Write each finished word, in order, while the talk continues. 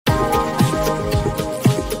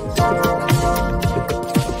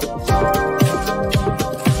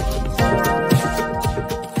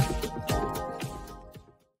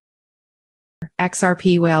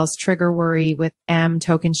XRP whales trigger worry with M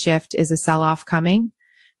token shift. Is a sell-off coming?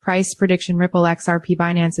 Price prediction: Ripple XRP.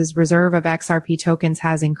 Binance's reserve of XRP tokens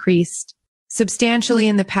has increased substantially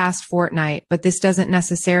in the past fortnight, but this doesn't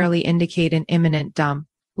necessarily indicate an imminent dump.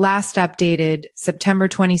 Last updated September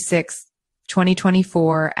 26,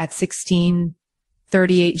 2024 at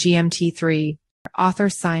 16:38 GMT3. Author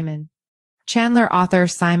Simon Chandler. Author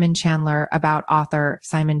Simon Chandler. About author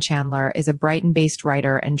Simon Chandler is a Brighton-based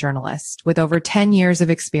writer and journalist with over 10 years of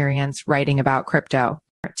experience writing about crypto,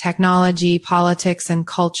 technology, politics, and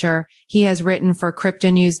culture. He has written for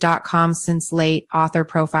cryptonews.com since late. Author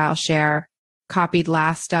profile share. Copied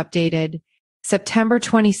last updated September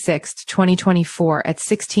 26, 2024 at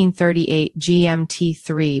 16:38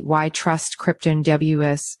 GMT3. Why Trust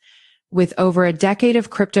Cryptonews? With over a decade of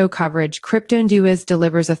crypto coverage, Cryptonews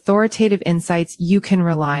delivers authoritative insights you can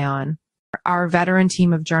rely on. Our veteran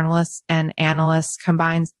team of journalists and analysts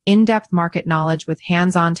combines in-depth market knowledge with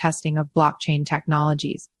hands-on testing of blockchain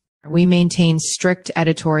technologies. We maintain strict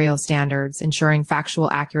editorial standards, ensuring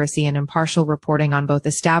factual accuracy and impartial reporting on both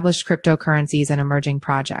established cryptocurrencies and emerging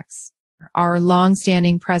projects. Our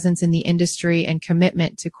long-standing presence in the industry and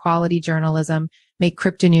commitment to quality journalism make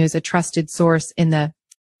Cryptonews a trusted source in the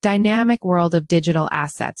dynamic world of digital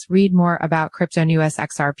assets. Read more about Cryptonews.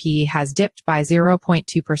 XRP has dipped by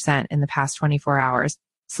 0.2% in the past 24 hours,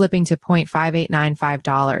 slipping to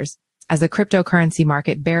 $0.5895 as the cryptocurrency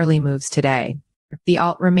market barely moves today. The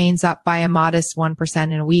alt remains up by a modest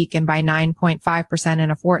 1% in a week and by 9.5%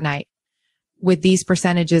 in a fortnight, with these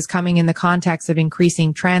percentages coming in the context of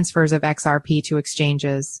increasing transfers of XRP to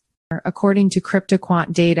exchanges. According to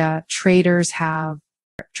CryptoQuant data, traders have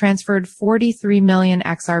transferred 43 million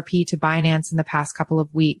XRP to Binance in the past couple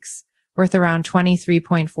of weeks, worth around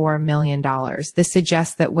 $23.4 million. This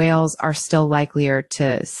suggests that whales are still likelier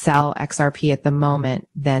to sell XRP at the moment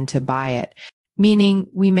than to buy it, meaning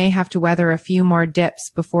we may have to weather a few more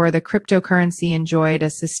dips before the cryptocurrency enjoyed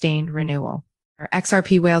a sustained renewal.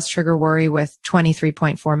 XRP whales trigger worry with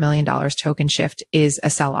 $23.4 million token shift. Is a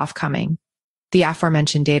sell-off coming? The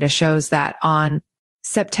aforementioned data shows that on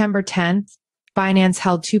September 10th, Binance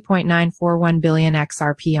held 2.941 billion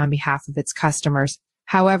XRP on behalf of its customers.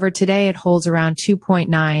 However, today it holds around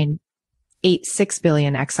 2.986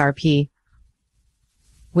 billion XRP,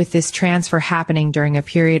 with this transfer happening during a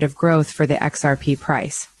period of growth for the XRP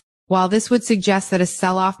price. While this would suggest that a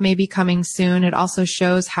sell-off may be coming soon, it also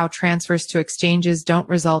shows how transfers to exchanges don't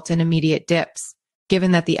result in immediate dips,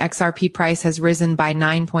 given that the XRP price has risen by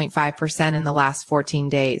 9.5% in the last 14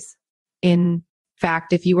 days. In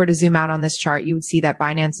fact, if you were to zoom out on this chart, you would see that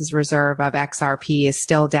Binance's reserve of XRP is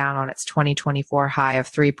still down on its 2024 high of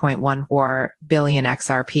 3.14 billion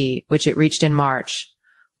XRP, which it reached in March,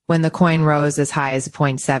 when the coin rose as high as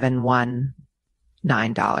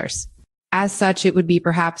 $0.719. As such, it would be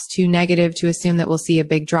perhaps too negative to assume that we'll see a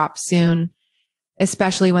big drop soon,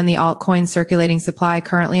 especially when the altcoin circulating supply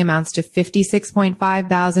currently amounts to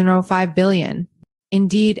 56.5005 billion.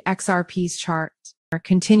 Indeed, XRP's chart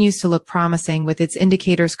continues to look promising, with its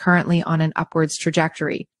indicators currently on an upwards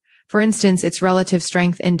trajectory. For instance, its relative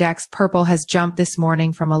strength index, purple, has jumped this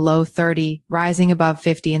morning from a low 30, rising above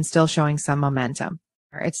 50 and still showing some momentum.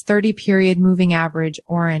 Its 30-period moving average,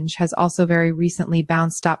 orange, has also very recently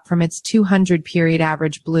bounced up from its 200-period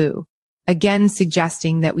average, blue, again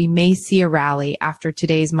suggesting that we may see a rally after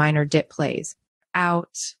today's minor dip plays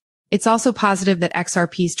out. It's also positive that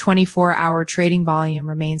XRP's 24-hour trading volume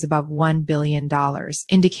remains above $1 billion,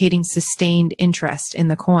 indicating sustained interest in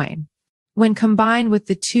the coin. When combined with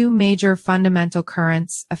the two major fundamental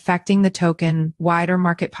currents affecting the token, wider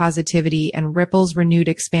market positivity and Ripple's renewed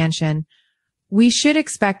expansion, we should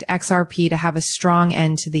expect XRP to have a strong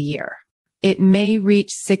end to the year. It may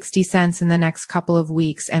reach 60 cents in the next couple of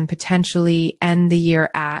weeks and potentially end the year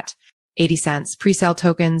at 80 cents. Presale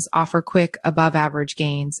tokens offer quick, above-average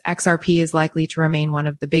gains. XRP is likely to remain one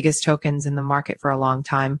of the biggest tokens in the market for a long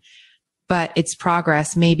time, but its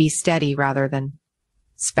progress may be steady rather than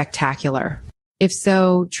spectacular. If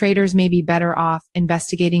so, traders may be better off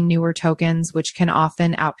investigating newer tokens, which can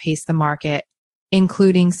often outpace the market,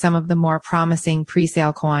 including some of the more promising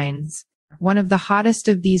presale coins. One of the hottest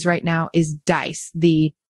of these right now is Dice,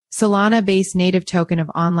 the Solana-based native token of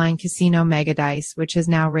online casino Mega Dice, which has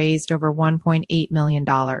now raised over $1.8 million.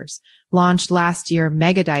 Launched last year,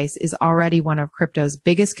 Mega Dice is already one of crypto's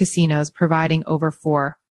biggest casinos, providing over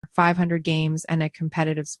 500 games and a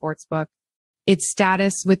competitive sportsbook. Its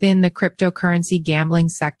status within the cryptocurrency gambling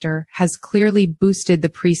sector has clearly boosted the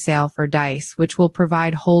presale for Dice, which will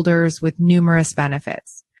provide holders with numerous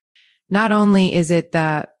benefits. Not only is it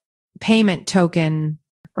the payment token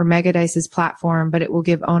or Megadice's platform, but it will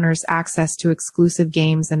give owners access to exclusive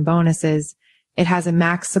games and bonuses. It has a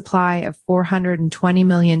max supply of 420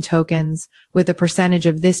 million tokens, with a percentage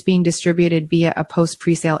of this being distributed via a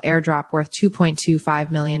post-presale airdrop worth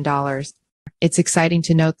 $2.25 million. It's exciting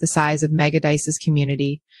to note the size of Megadice's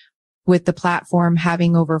community, with the platform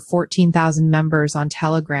having over 14,000 members on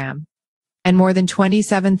Telegram and more than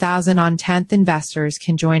 27,000 on 10th. Investors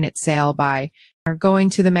can join its sale by going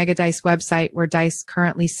to the Megadice website, where Dice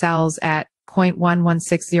currently sells at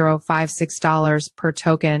 $0.116056 per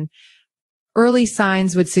token. Early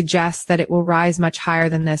signs would suggest that it will rise much higher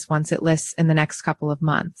than this once it lists in the next couple of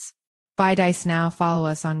months. Buy Dice now. Follow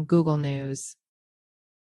us on Google News.